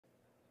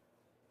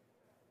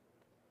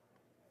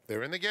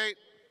They're in the gate.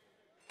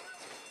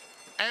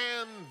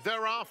 And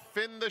they're off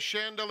in the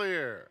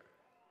Chandelier.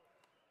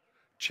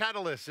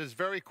 Chatalas is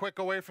very quick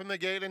away from the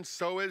gate, and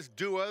so is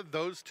Dua.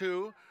 Those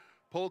two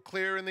pull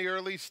clear in the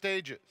early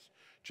stages.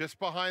 Just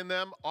behind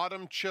them,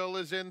 Autumn Chill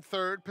is in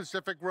third.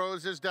 Pacific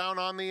Rose is down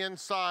on the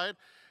inside,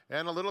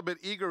 and a little bit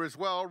eager as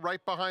well,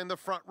 right behind the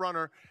front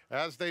runner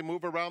as they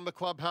move around the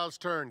clubhouse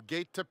turn.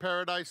 Gate to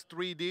Paradise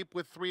 3 deep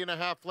with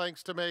 3.5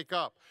 lengths to make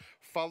up,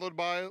 followed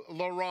by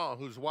Laurent,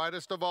 who's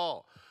widest of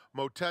all.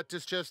 Motet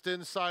is just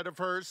inside of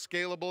hers,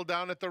 Scalable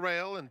down at the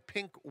rail, and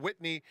Pink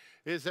Whitney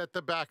is at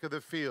the back of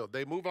the field.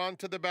 They move on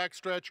to the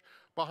backstretch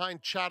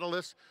behind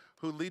Chatalas,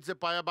 who leads it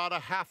by about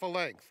 1/2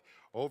 length.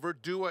 Over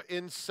Dua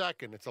in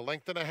second. It's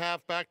 1.5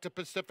 lengths back to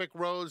Pacific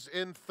Rose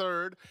in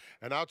third.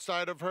 And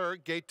outside of her,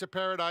 Gate to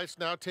Paradise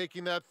now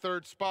taking that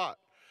third spot.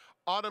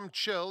 Autumn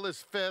Chill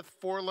is fifth,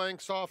 4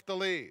 lengths off the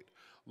lead.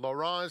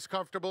 Laurent is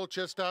comfortable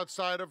just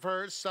outside of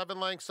hers, 7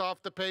 lengths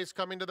off the pace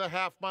coming to the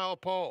half-mile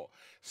pole.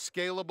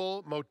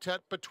 Scalable,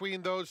 Motet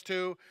between those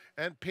two,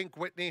 and Pink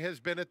Whitney has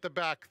been at the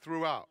back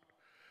throughout.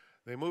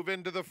 They move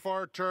into the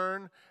far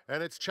turn,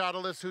 and it's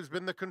Chatalas who's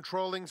been the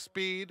controlling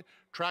speed,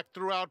 tracked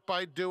throughout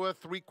by Dua,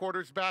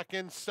 3/4 back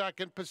in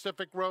second.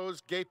 Pacific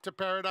Rose, Gate to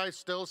Paradise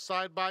still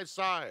side by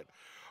side.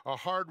 A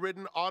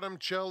hard-ridden Autumn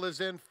Chill is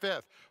in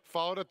fifth,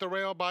 followed at the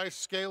rail by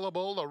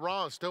Scalable.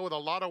 Laurent still with a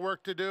lot of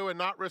work to do and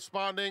not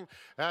responding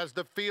as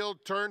the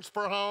field turns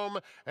for home.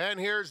 And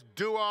here's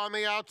Dua on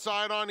the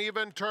outside on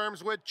even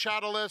terms with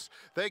Chatalas.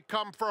 They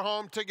come for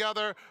home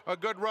together. A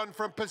good run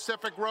from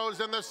Pacific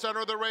Rose in the center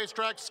of the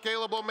racetrack.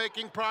 Scalable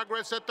making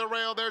progress at the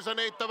rail. There's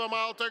 1/8 of a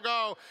mile to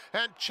go.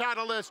 And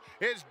Chatalas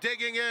is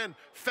digging in,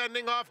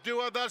 fending off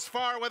Dua thus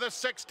far with a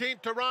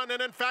 16th to run,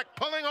 and in fact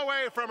pulling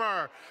away from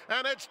her.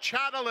 And it's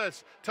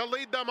Chatalas to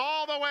lead them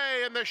all the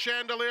way in the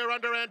Chandelier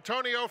under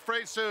Antonio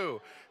Fresu.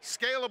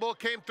 Scalable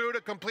came through to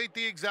complete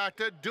the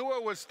exacta.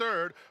 Dua was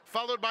third,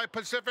 followed by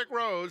Pacific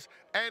Rose,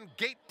 and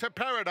Gate to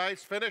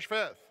Paradise finished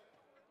fifth.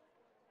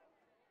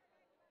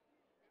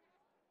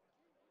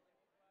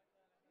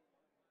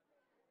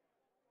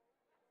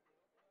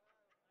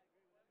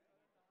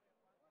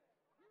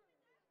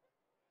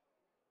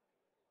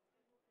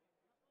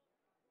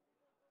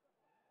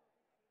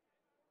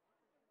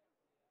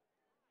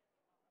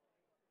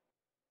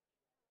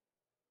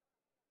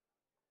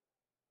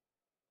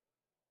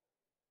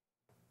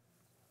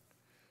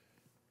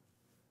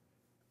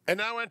 And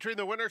now entering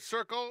the winner's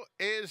circle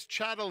is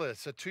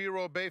Chatalas, a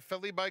 2-year-old bay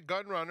filly by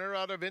Gunrunner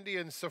out of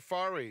Indian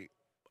Safari,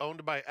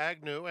 owned by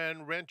Agnew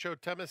and Rancho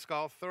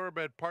Temescal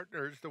Thoroughbred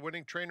Partners, the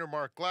winning trainer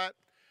Mark Glatt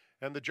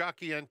and the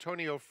jockey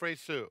Antonio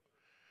Fresu.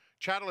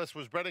 Chatalas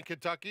was bred in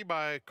Kentucky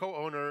by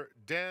co-owner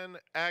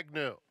Dan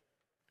Agnew.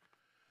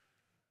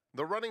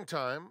 The running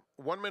time,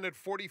 1 minute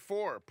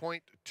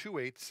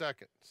 44.28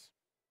 seconds.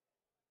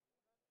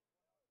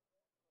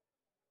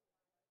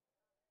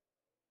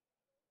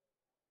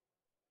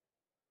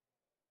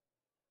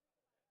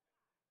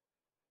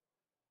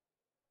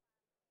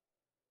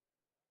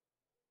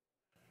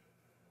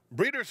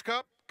 Breeders'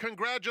 Cup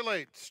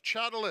congratulates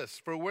Chatalas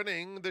for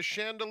winning the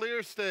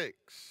Chandelier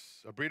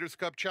Stakes. A Breeders'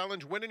 Cup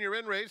Challenge win in your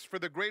in-race for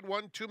the Grade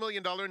 1 $2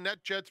 million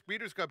NetJets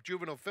Breeders' Cup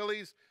Juvenile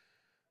Fillies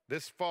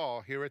this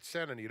fall here at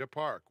Santa Anita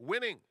Park.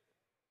 Winning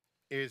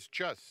is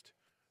just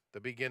the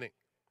beginning.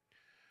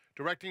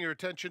 Directing your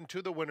attention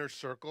to the winner's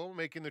circle,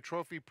 making the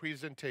trophy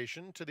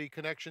presentation to the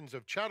connections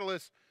of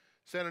Chatalas,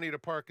 Santa Anita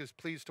Park is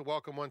pleased to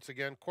welcome once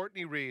again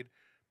Courtney Reed,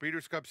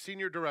 Breeders' Cup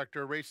Senior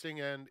Director, Racing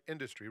and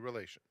Industry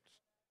Relations.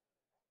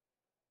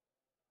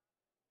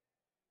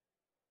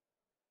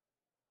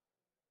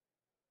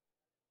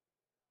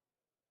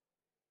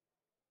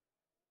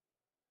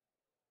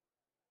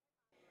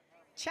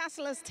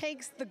 Chatalas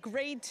takes the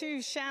Grade 2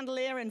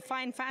 Chandelier in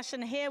fine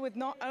fashion here with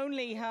not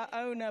only her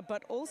owner,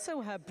 but also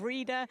her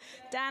breeder,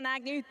 Dan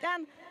Agnew.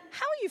 Dan,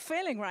 how are you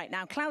feeling right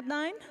now? Cloud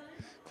 9?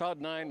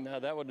 Cloud 9,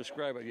 that would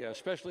describe it, yeah.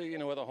 Especially,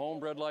 with a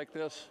homebred like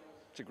this.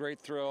 It's a great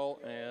thrill,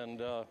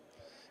 and,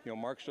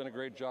 Mark's done a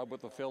great job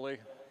with the filly.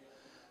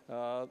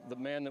 The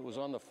man that was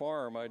on the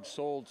farm, I'd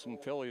sold some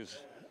fillies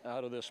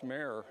out of this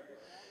mare.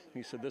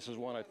 He said, this is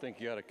one I think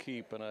you ought to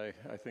keep, and I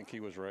think he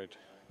was right.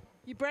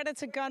 You bred it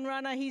to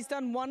Gunrunner. He's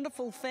done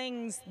wonderful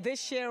things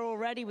this year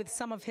already with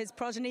some of his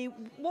progeny.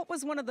 What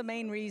was one of the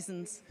main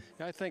reasons?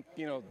 I think,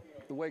 the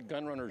way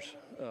Gunrunner's,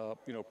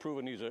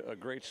 proven he's a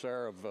great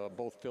sire of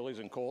both fillies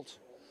and colts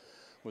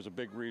was a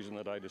big reason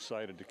that I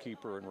decided to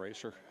keep her and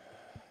race her.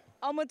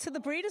 Onward to the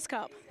Breeders'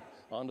 Cup.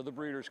 On to the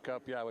Breeders'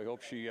 Cup, yeah. We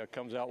hope she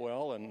comes out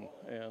well,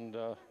 and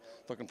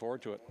looking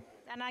forward to it.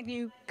 Dan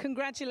Agnew,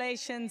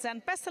 congratulations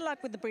and best of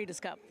luck with the Breeders'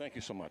 Cup. Thank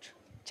you so much.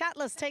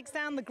 Chatalas takes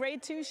down the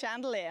Grade 2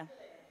 Chandelier.